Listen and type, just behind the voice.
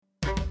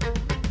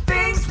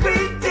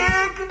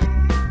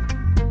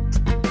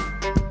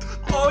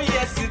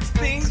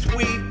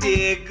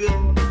dig.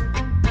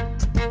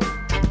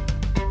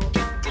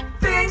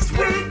 Things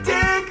we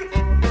dig.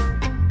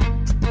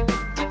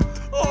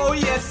 Oh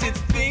yes, it's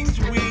things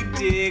we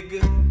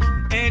dig.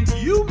 And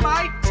you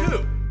might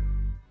too.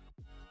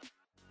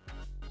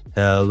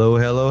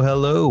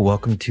 Hello.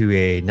 Welcome to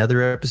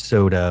another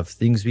episode of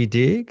Things We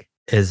Dig.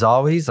 As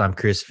always, I'm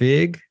Chris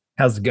Fig.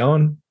 How's it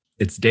going?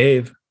 It's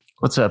Dave.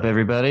 What's up,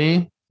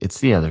 everybody? It's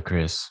the other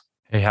Chris.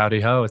 Hey,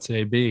 howdy ho. It's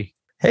AB.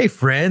 Hey,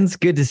 friends.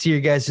 Good to see your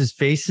guys'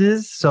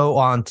 faces. So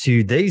on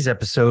today's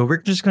episode,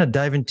 we're just going to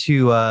dive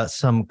into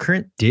some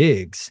current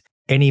digs.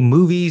 Any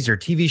movies or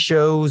TV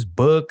shows,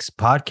 books,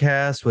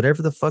 podcasts,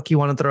 whatever the fuck you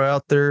want to throw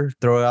out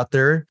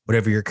there,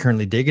 whatever you're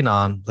currently digging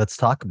on, let's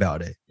talk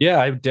about it. Yeah,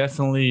 I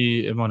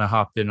definitely want to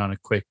hop in on a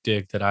quick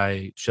dig that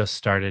I just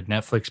started.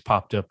 Netflix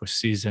popped up with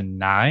season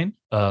 9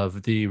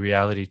 of the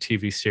reality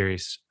TV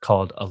series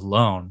called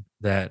Alone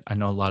that I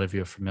know a lot of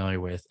you are familiar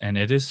with. And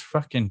it is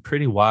fucking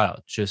pretty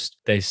wild. Just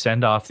they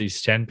send off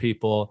these 10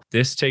 people.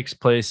 This takes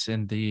place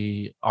in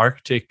the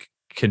Arctic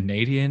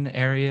Canadian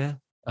area.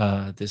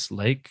 This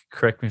lake,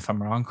 correct me if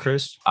I'm wrong,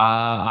 Chris.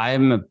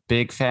 I'm a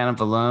big fan of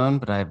Alone,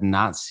 but I have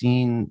not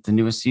seen the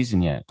newest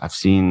season yet. I've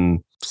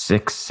seen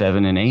 6,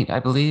 7, and 8, I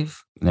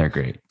believe. They're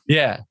great.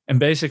 Yeah. And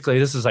basically,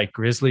 this is like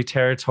grizzly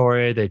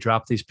territory. They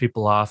drop these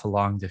people off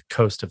along the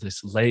coast of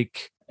this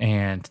lake,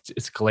 and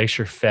it's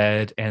glacier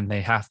fed, and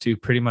they have to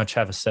pretty much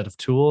have a set of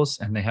tools,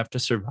 and they have to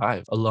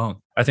survive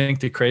alone. I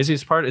think the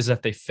craziest part is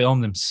that they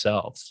film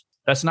themselves.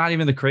 That's not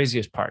even the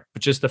craziest part,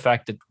 but just the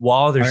fact that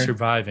while they're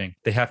surviving,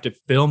 they have to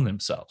film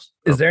themselves.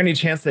 Is there any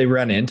chance they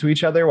run into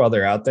each other while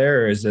they're out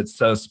there, or is it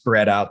so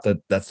spread out that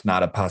that's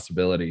not a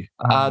possibility?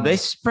 They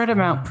spread them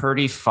out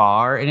pretty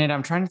far in it.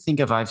 I'm trying to think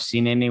if I've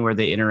seen any where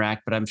they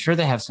interact, but I'm sure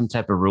they have some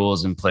type of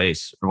rules in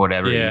place or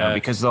whatever,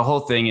 because the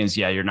whole thing is,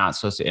 you're not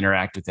supposed to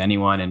interact with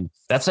anyone. And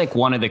that's like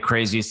one of the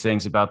craziest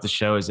things about the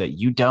show is that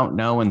you don't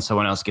know when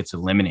someone else gets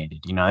eliminated.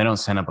 They don't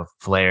send up a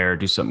flare,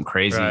 do something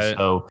crazy. Right.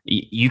 So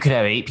you could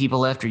have 8 people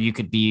left, or you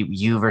could be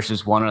you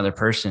versus one other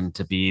person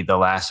to be the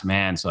last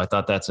man. So I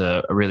thought that's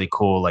a really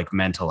cool,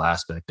 mental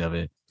aspect of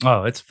it.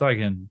 Oh, it's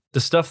fucking the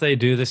stuff they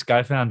do. This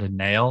guy found a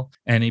nail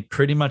and he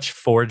pretty much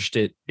forged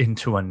it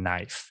into a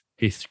knife.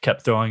 He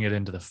kept throwing it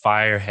into the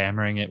fire,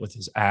 hammering it with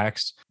his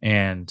axe.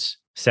 And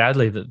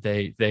sadly, that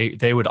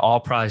they would all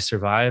probably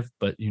survive,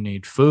 but you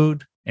need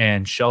food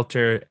and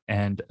shelter,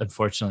 and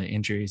unfortunately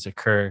injuries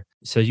occur.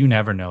 So you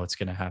never know what's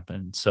going to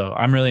happen. So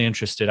I'm really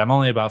interested. I'm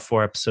only about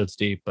 4 episodes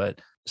deep,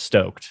 but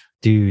stoked.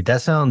 Dude,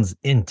 that sounds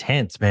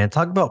intense, man.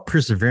 Talk about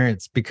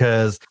perseverance,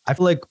 because I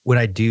feel like when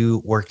I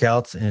do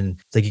workouts and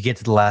it's like you get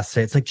to the last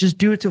set, it's like, just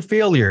do it to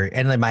failure.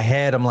 And in my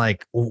head, I'm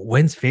like,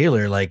 when's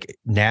failure? Like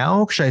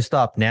now? Should I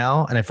stop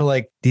now? And I feel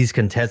like these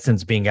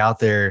contestants being out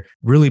there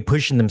really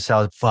pushing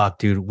themselves. Fuck,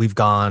 dude, we've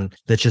gone,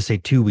 let's just say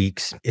 2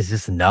 weeks. Is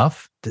this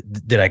enough?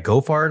 Did I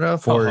go far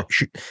enough, or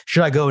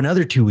should I go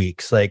another 2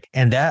 weeks?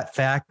 And that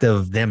fact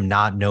of them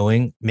not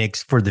knowing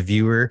makes for the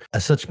viewer a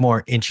such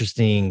more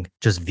interesting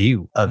just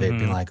view of it,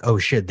 being like, oh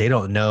shit, they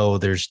don't know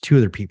there's 2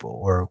 other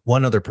people or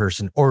 1 other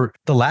person or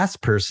the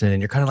last person,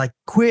 and you're kind of like,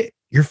 quit.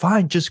 You're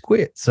fine. Just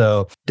quit.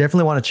 So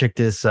definitely want to check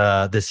this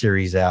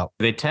series out.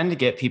 They tend to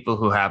get people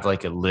who have a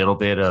little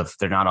bit of,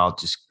 they're not all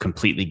just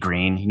completely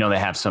green. They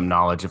have some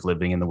knowledge of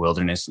living in the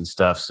wilderness and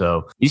stuff.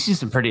 So you see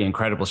some pretty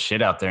incredible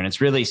shit out there. And it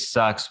really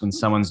sucks when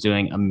someone's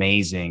doing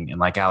amazing. And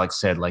like Alex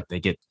said, they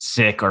get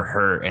sick or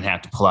hurt and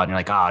have to pull out. And you're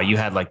like, oh, you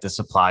had the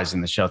supplies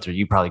in the shelter.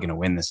 You're probably going to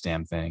win this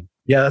damn thing.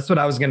 Yeah, that's what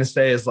I was going to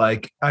say is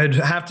I'd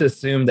have to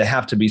assume they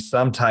have to be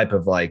some type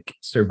of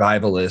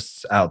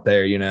survivalists out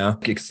there,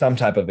 some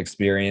type of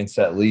experience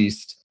at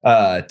least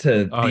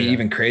to be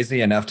even crazy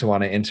enough to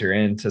want to enter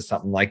into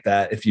something like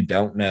that. If you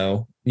don't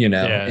know,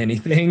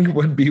 anything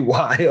would be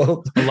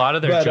wild. A lot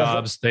of their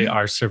jobs, they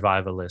are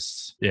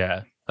survivalists.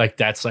 Yeah.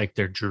 That's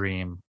their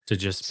dream to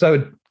just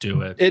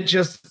do it. It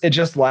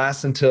just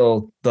lasts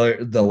until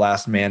the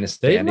last man is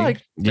standing.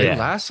 They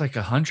last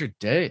 100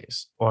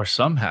 days, or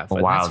some have.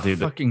 Wow, that's dude,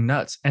 fucking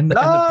nuts. And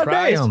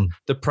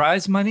the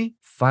prize money,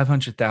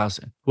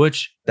 500,000,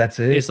 which that's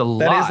it. Is a lot.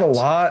 That is a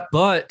lot.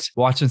 But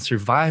watching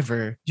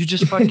Survivor, you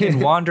just fucking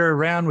wander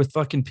around with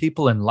fucking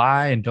people and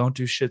lie and don't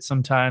do shit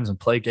sometimes and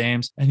play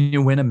games, and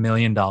you win $1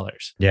 million.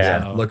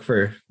 Yeah, so, look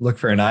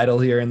for an idol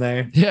here and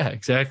there. Yeah,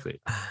 exactly.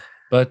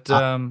 But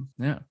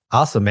yeah.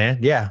 Awesome, man.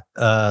 Yeah.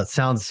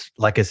 Sounds,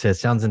 like I said,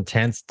 sounds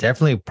intense.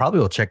 Definitely probably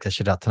will check that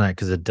shit out tonight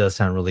because it does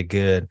sound really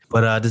good.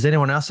 But does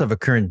anyone else have a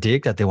current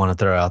dig that they want to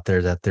throw out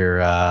there that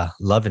they're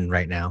loving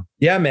right now?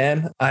 Yeah,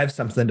 man. I have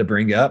something to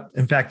bring up.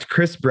 In fact,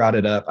 Chris brought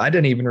it up. I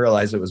didn't even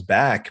realize it was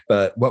back,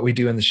 but What We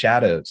Do in the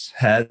Shadows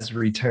has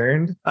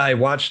returned. I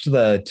watched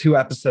the 2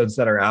 episodes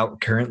that are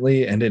out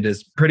currently, and it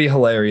is pretty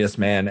hilarious,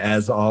 man,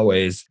 as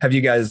always. Have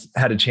you guys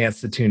had a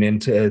chance to tune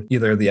into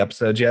either of the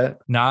episodes yet?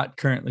 Not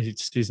currently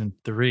season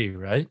 3,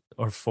 right?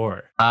 Or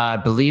 4? I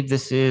believe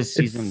this is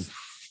season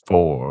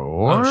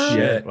 4. Oh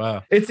shit! Yeah.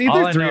 Wow. It's All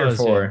either I 3 know or is,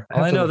 4.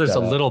 All I know, there's a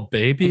little. little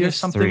baby think or it's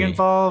something 3.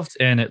 involved,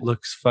 and it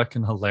looks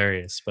fucking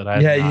hilarious. But I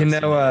have Yeah, not you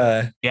seen know,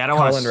 it. Yeah, I don't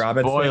Colin want to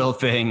Robinson. spoil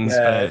things,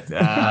 Yeah.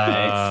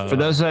 but for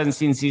those who haven't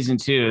seen season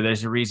 2,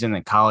 there's a reason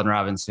that Colin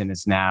Robinson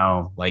is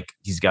now like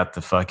he's got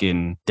the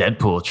fucking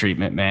Deadpool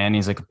treatment, man.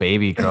 He's like a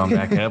baby growing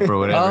back up or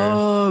whatever.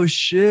 Oh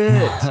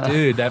shit,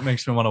 dude, that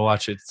makes me want to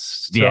watch it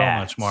so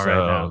much more right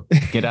now.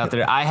 Get out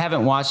there. I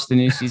haven't watched the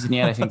new season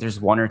yet. I think there's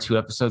 1 or 2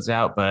 episodes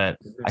out, but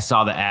I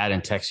saw the ad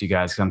and text you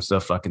guys because I'm so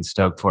fucking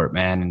stoked for it,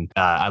 man. And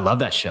I love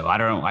that show. I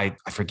don't know. I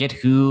forget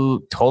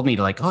who told me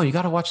to like, oh, you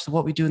got to watch the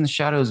What We Do in the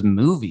Shadows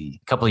movie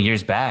a couple of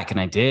years back. And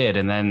I did.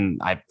 And then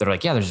they're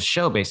like, yeah, there's a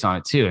show based on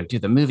it too. And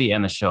dude, the movie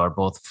and the show are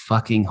both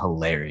fucking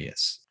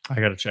hilarious. I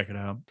gotta check it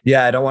out.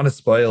 Yeah, I don't want to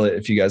spoil it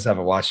if you guys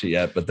haven't watched it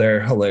yet, but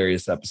they're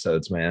hilarious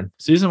episodes, man.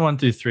 Season 1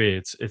 through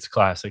 3, it's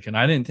classic, and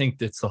I didn't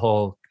think it's the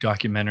whole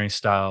documentary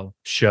style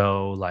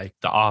show like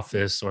The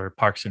Office or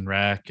Parks and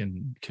Rec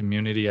and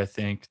Community.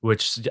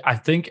 Which I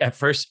think at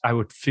first I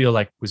would feel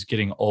like was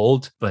getting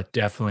old, but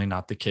definitely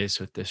not the case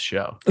with this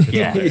show.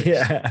 Yeah,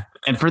 Yeah.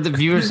 And for the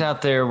viewers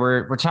out there,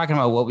 we're talking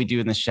about What We Do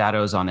in the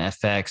Shadows on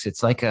FX.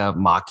 It's like a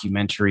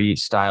mockumentary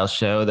style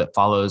show that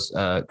follows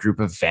a group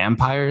of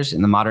vampires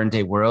in the modern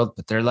day world,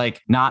 but they're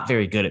like not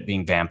very good at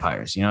being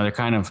vampires. You know, they're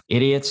kind of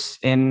idiots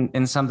in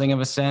something of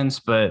a sense,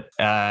 but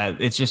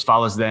it just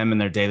follows them in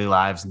their daily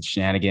lives and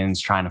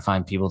shenanigans, trying to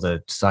find people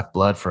to suck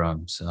blood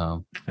from.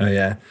 So, Oh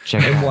yeah.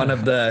 check it And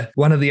out.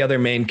 one of the other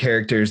main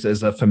characters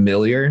is a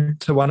familiar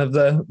to one of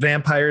the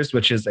vampires,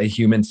 which is a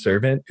human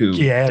servant who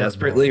Guillermo.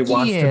 desperately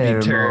wants to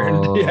be turned.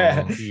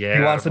 Yeah. Yeah,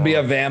 He wants to be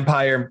a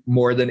vampire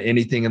more than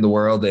anything in the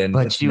world, and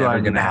But it's you never are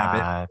gonna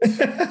not.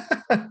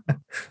 happen.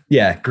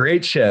 Yeah,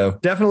 great show.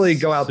 Definitely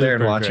go out there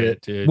and Super watch great,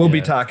 it. dude, We'll be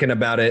yeah. talking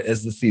about it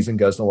as the season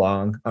goes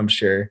along, I'm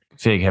sure.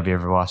 Fig, have you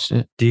ever watched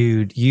it?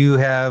 Dude, you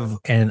have,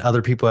 and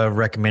other people have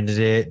recommended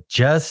it,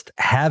 just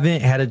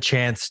haven't had a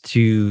chance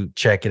to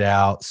check it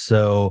out.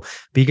 So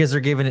because they're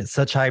giving it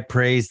such high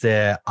praise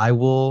that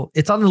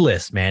it's on the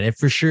list, man. It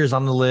for sure is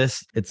on the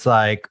list. It's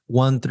like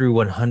 1 through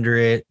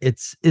 100.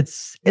 It's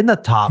in the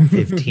top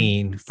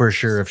 15 for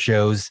sure of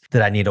shows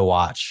that I need to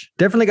watch.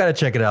 Definitely got to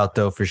check it out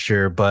though, for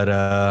sure. But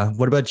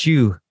what about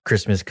you,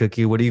 Christmas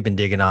Cookie? What have you been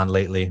digging on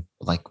lately?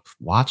 Like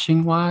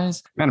watching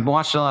wise, man, I've been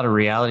watching a lot of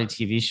reality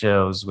TV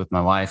shows with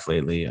my wife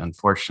lately,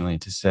 unfortunately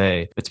to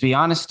say. But to be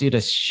honest, dude, a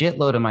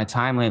shitload of my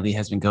time lately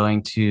has been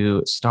going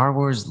to Star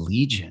Wars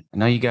Legion. I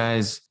know you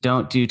guys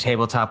don't do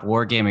tabletop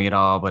wargaming at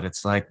all, but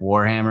it's like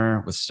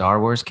Warhammer with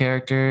Star Wars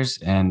characters.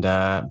 And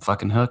I'm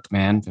fucking hooked,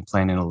 man. Been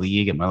playing in a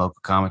league at my local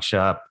comic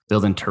shop,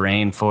 building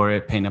terrain for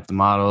it, painting up the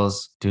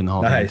models, doing the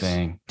whole damn Nice.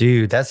 thing. Dude,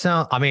 I would That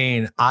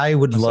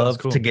sounds love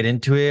cool. to get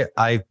into it.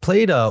 I've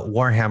played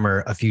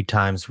Warhammer a few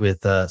times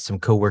with some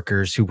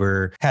coworkers who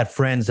had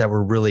friends that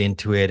were really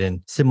into it,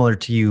 and similar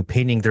to you,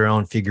 painting their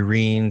own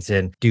figurines.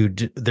 And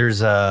dude,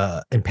 there's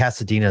in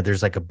Pasadena,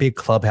 there's like a big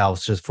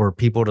clubhouse just for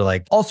people to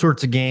like all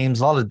sorts of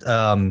games, a lot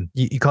of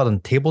you call them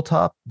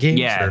tabletop games?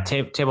 Yeah, or-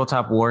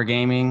 tabletop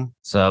wargaming.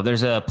 So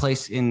there's a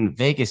place in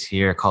Vegas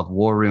here called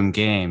War Room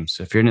Games.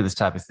 So if you're into this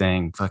type of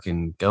thing,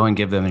 fucking go and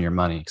give them your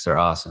money because they're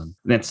awesome.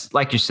 And it's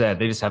like you said,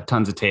 they just have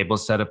tons of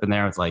tables set up in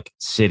there with like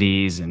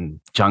cities and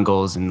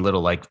jungles and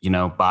little like,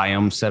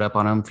 biomes set up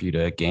on them for you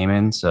to game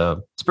in.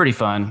 So it's pretty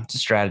fun. It's a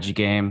strategy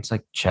game. It's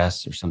like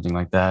chess or something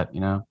like that,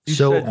 You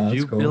So- said that's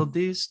you cool. build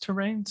these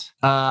terrains?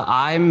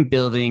 I'm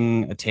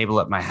building a table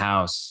at my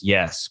house,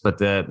 yes, but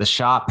the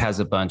shop has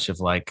a bunch of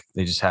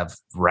they just have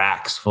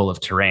racks full of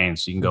terrain,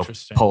 so you can go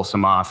Interesting. pull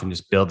some off and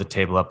just build the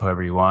table up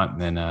however you want,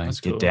 and then That's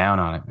get cool. down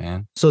on it,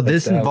 man. So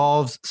this That's dope.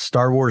 involves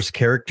Star Wars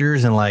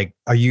characters, and like,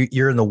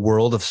 you're in the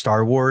world of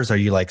Star Wars? Are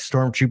you like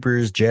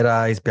stormtroopers,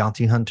 Jedis,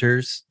 bounty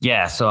hunters?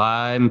 Yeah, so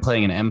I'm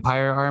playing an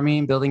Empire army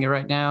and building it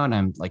right now, and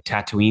I'm like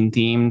Tatooine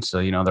themed,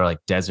 so they're like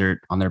desert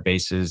on their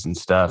bases and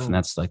stuff, Cool. and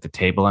that's like the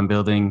table I'm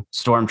building.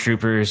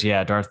 Stormtroopers,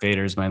 yeah, Darth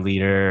Vader's my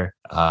leader.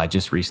 I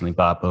just recently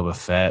bought Boba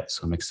Fett,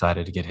 so I'm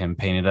excited to get him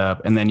painted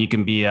up. And then you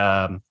can be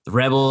the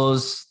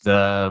Rebels,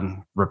 the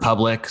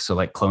Republic, so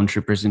like clone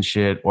troopers and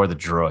shit, or the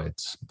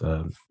droids.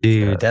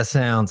 Dude, that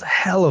sounds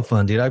hella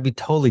fun, dude. I'd be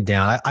totally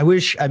down. I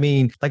wish,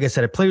 like I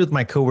said, I played with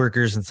my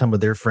coworkers and some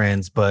of their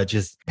friends, but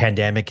just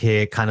pandemic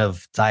hit, kind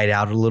of died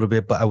out a little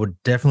bit. But I would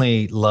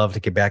definitely love to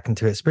get back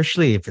into it,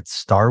 especially if it's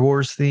Star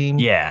Wars themed.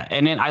 Yeah,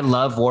 and then I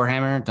love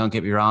Warhammer. Don't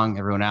get me wrong,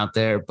 everyone out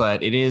there,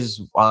 but it is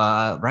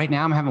right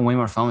now I'm having way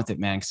more fun with it,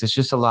 man, because it's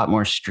just a lot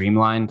more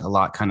streamlined, a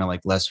lot kind of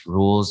like less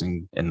rules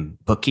and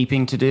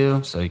bookkeeping to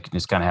do, so you can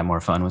just kind of have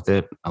more fun with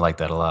it. I like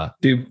that a lot.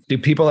 Do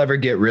people ever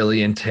get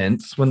really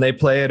intense when they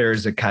play it, or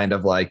is it kind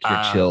of like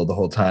you're chill the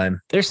whole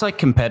time? There's like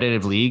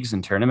competitive leagues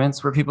and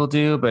tournaments where people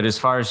do, but as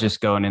far as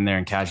just going in there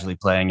and casually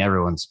playing,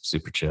 everyone's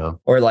super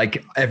chill. Or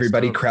like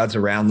everybody So- crowds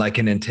around like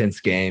an intense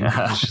game,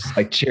 it's just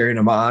like cheering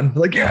them on,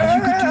 like, yeah,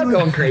 you could do it,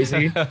 going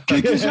crazy.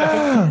 Kick his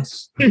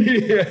ass.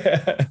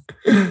 Yeah.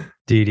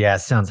 Dude, yeah,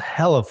 sounds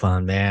hella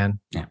fun, man.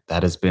 Yeah,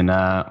 that has been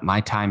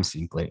my time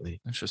sink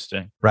lately.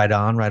 Interesting. Right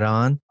on, right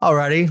on.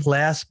 Alrighty,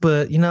 last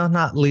but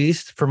not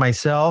least for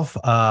myself,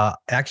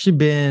 actually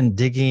been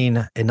digging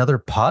another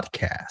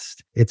podcast.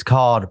 It's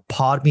called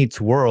Pod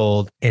Meets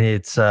World, and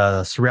it's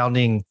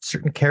surrounding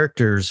certain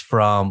characters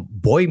from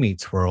Boy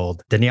Meets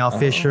World. Danielle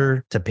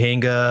Fisher,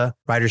 Topanga,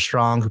 Ryder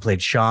Strong, who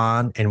played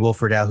Sean, and Will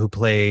Friedle, who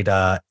played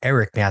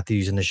Eric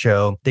Matthews in the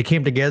show. They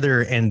came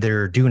together and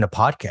they're doing a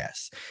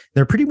podcast.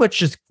 They're pretty much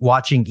just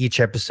watching each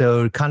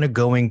episode, kind of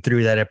going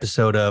through that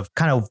episode of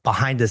kind of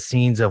behind the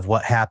scenes of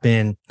what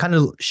happened, kind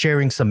of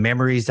sharing some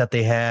memories that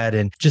they had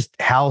and just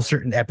how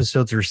certain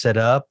episodes are set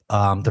up.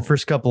 The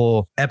first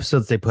couple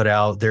episodes they put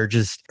out, they're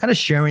just kind of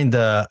sharing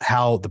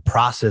how the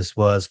process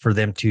was for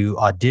them to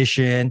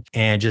audition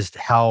and just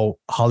how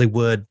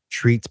Hollywood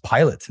treats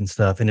pilots and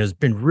stuff. And it's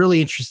been really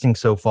interesting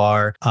so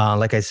far.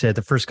 Like I said,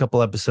 the first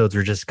couple episodes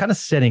are just kind of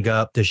setting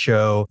up the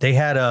show. They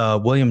had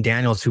William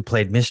Daniels, who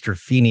played Mr.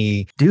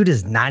 Feeney. Dude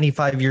is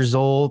 95 years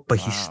old, but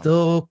he's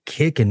still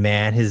kicking,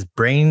 man. His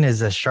brain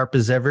is as sharp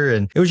as ever.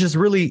 And it was just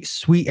really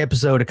sweet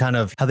episode of kind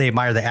of how they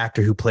admire the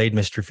actor who played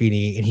Mr.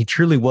 Feeney. And he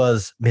truly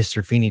was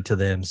Mr. Feeney to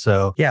them.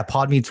 So yeah,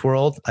 Pod Meets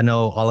World. I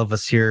know all of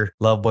us here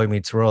love Boy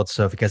Meets World.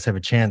 So if you guys have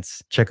a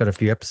chance, check out a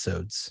few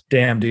episodes.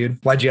 Damn, dude.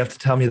 Why'd you have to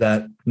tell me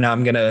that? Now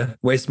I'm going to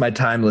waste my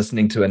time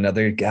listening to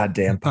another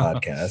goddamn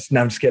podcast.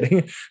 No, I'm just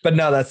kidding. But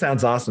no, that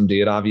sounds awesome,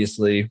 dude.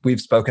 Obviously,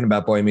 we've spoken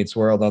about Boy Meets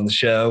World on the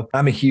show.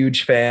 I'm a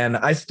huge fan.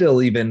 I still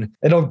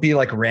it'll be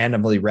like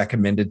randomly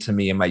recommended to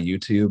me in my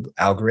YouTube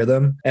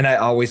algorithm. And I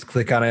always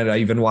click on it. I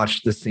even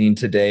watched the scene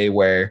today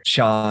where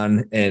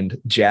Sean and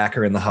Jack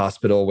are in the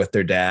hospital with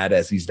their dad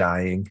as he's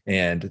dying.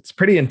 And it's a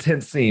pretty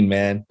intense scene,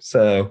 man.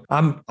 So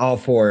I'm all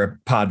for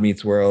Pod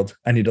Meets World.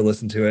 I need to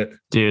listen to it.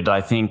 Dude,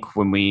 I think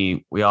when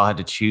we all had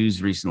to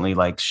choose recently,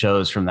 like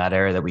shows from that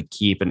era that we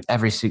keep, and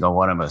every single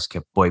one of us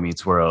kept Boy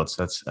Meets World.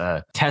 So that's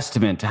a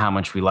testament to how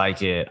much we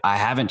like it. I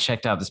haven't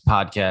checked out this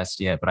podcast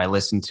yet, but I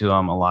listen to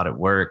them a lot at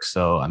work.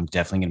 So I'm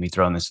definitely going to be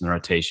throwing this in the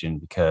rotation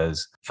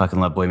because I fucking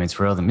love Boy Meets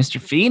World. And Mr.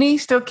 Feeney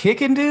still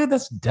kicking, dude.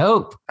 That's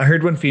dope. I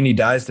heard when Feeney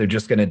dies, they're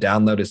just going to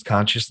download his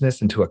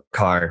consciousness into a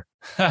car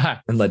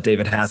and let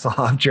David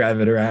Hasselhoff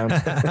drive it around.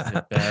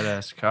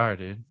 Badass car,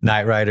 dude.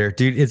 Knight Rider.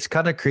 Dude, it's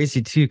kind of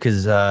crazy too,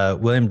 because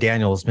William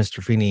Daniels,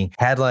 Mr. Feeney,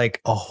 had like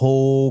a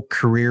whole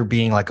career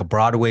being like a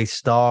Broadway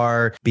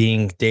star,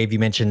 being, Dave, you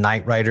mentioned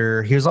Knight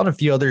Rider. He was on a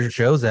few other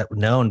shows that were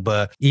known,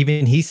 but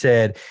even he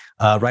said,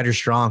 Ryder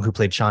Strong, who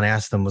played Sean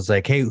Astin, was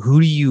like, hey,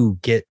 who do you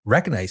get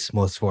recognized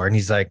most for? And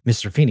he's like,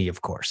 Mr. Feeney,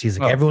 of course. He's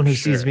like, everyone who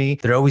sees me,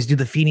 they always do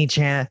the Feeney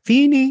chant.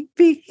 Feeney,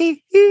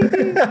 Feeney.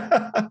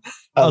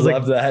 I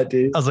love that,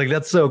 dude. I was like,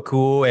 that's so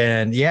cool.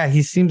 And yeah,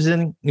 he seems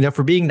in,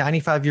 for being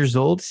 95 years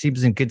old,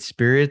 seems in good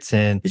spirits.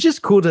 And it's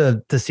just cool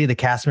to see the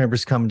cast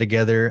members come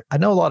together. I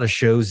know a lot of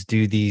shows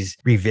do these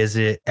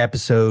revisit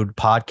episode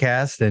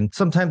podcasts, and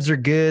sometimes they're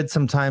good.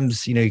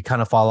 Sometimes, you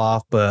kind of fall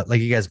off. But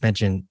like you guys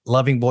mentioned,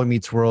 loving Boy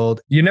Meets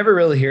World. You never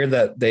really hear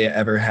that they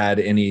ever had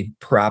any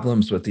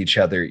problems with each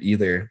other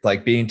either,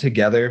 like being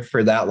together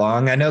for that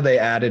long. I know they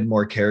added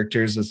more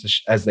characters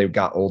as they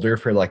got older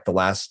for like the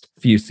last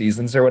few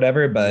seasons or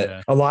whatever,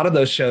 but a lot of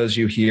those shows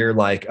you hear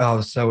like,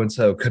 oh,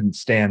 so-and-so couldn't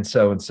stand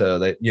so-and-so,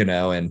 that,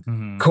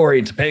 and Corey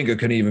and Topanga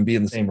couldn't even be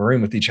in the same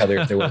room with each other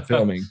if they weren't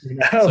filming.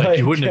 Like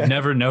you wouldn't have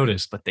never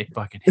noticed, but they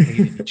fucking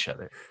hated each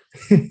other.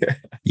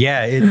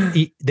 Yeah,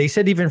 they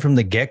said even from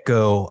the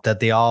get-go that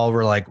they all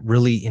were like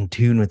really in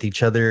tune with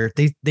each other.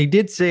 They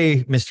did say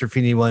Mr.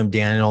 Feeney William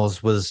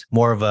Daniels was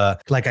more of a,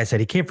 like I said,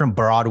 he came from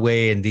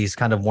Broadway and these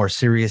kind of more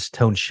serious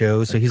tone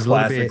shows. So he's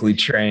classically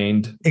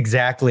trained.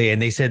 Exactly.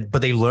 And they said,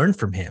 but they learned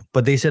from him.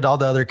 But they said all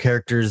the other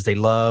characters they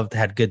loved,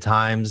 had good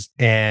times.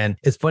 And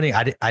it's funny,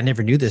 I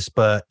never knew this,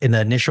 but in the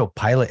initial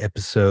pilot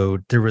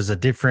episode, there was a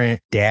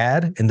different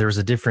dad and there was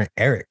a different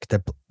Eric,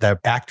 the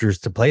actors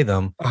to play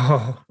them.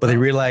 But they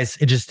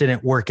realized it just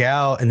didn't work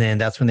out. And then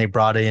that's when they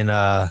brought in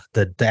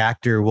the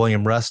actor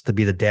William Rust to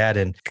be the dad.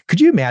 And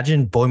could you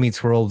imagine Boy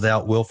Meets World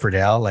without Will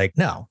Friedle? Like,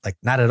 no, like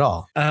not at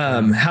all.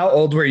 How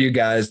old were you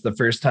guys the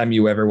first time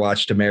you ever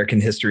watched American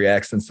History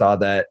X and saw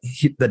that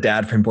the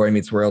dad from Boy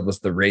Meets World was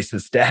the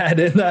racist dad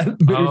in that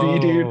movie,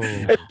 dude?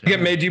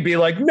 It made you be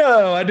like,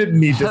 no, I didn't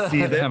need to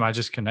see that. Damn, I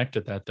just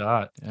connected that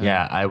dot.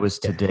 Yeah, I was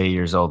today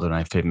years old when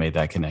I made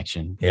that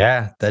connection.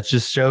 Yeah, that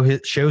just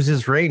shows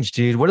his range,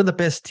 dude. What are the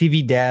best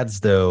TV dads,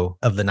 though,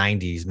 of the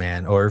 90s,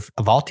 man, or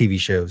of all TV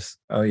shows?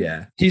 Oh,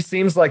 yeah. He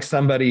seems like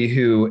somebody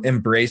who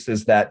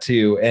embraces that,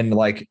 too, and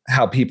like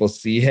how people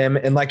see him.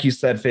 And like you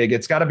said, Fig,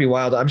 it's got to be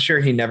wild. I'm sure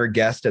he never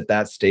guessed at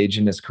that stage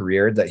in his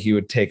career that he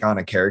would take on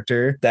a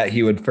character that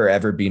he would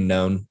forever be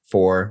known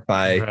for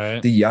by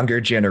the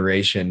younger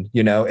generation,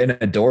 and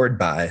adored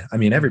by. I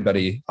mean,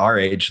 everybody our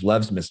age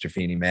loves Mr.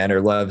 Feeney, man, or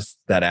loves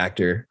that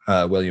actor,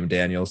 William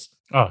Daniels.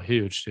 Oh,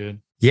 huge,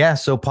 dude. Yeah,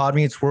 so Pod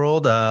Meets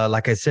World,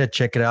 like I said,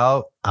 check it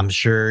out. I'm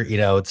sure,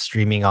 it's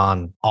streaming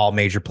on all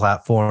major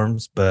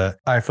platforms. But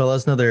all right,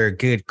 fellas, another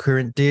good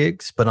current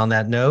digs. But on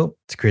that note,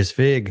 it's Chris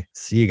Fig.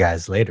 See you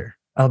guys later.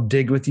 I'll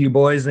dig with you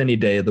boys any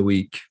day of the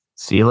week.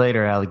 See you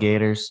later,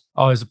 alligators.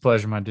 Always a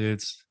pleasure, my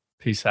dudes.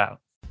 Peace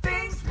out.